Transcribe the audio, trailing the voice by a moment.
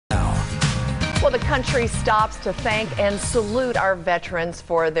Well, the country stops to thank and salute our veterans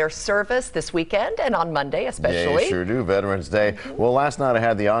for their service this weekend and on Monday especially. Yeah, sure do. Veterans Day. Well, last night I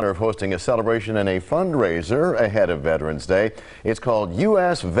had the honor of hosting a celebration and a fundraiser ahead of Veterans Day. It's called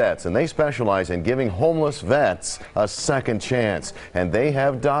U.S. Vets, and they specialize in giving homeless vets a second chance. And they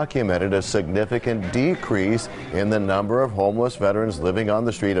have documented a significant decrease in the number of homeless veterans living on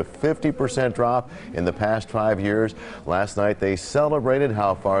the street, a 50% drop in the past 5 years. Last night they celebrated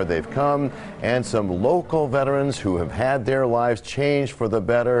how far they've come, and some local veterans who have had their lives changed for the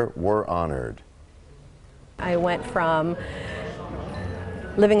better were honored. I went from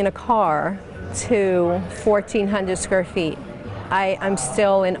living in a car to 1,400 square feet. I'm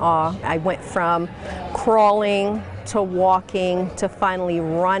still in awe. I went from crawling to walking to finally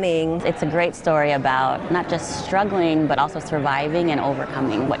running. It's a great story about not just struggling, but also surviving and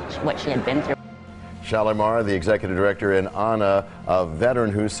overcoming what she had been through. Shalimar, the executive director, and Anna, a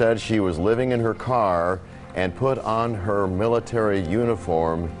veteran who said she was living in her car and put on her military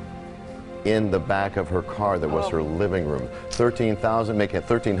uniform in the back of her car that was her living room. 13,000, making it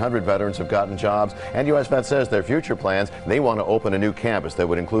 1,300 veterans have gotten jobs. And U.S. Vet says their future plans, they want to open a new campus that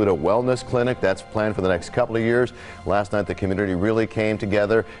would include a wellness clinic. That's planned for the next couple of years. Last night the community really came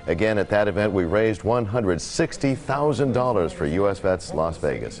together. Again, at that event we raised $160,000 for U.S. Vets Las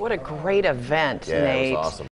Vegas. What a great event, Yeah, Nate. it was awesome.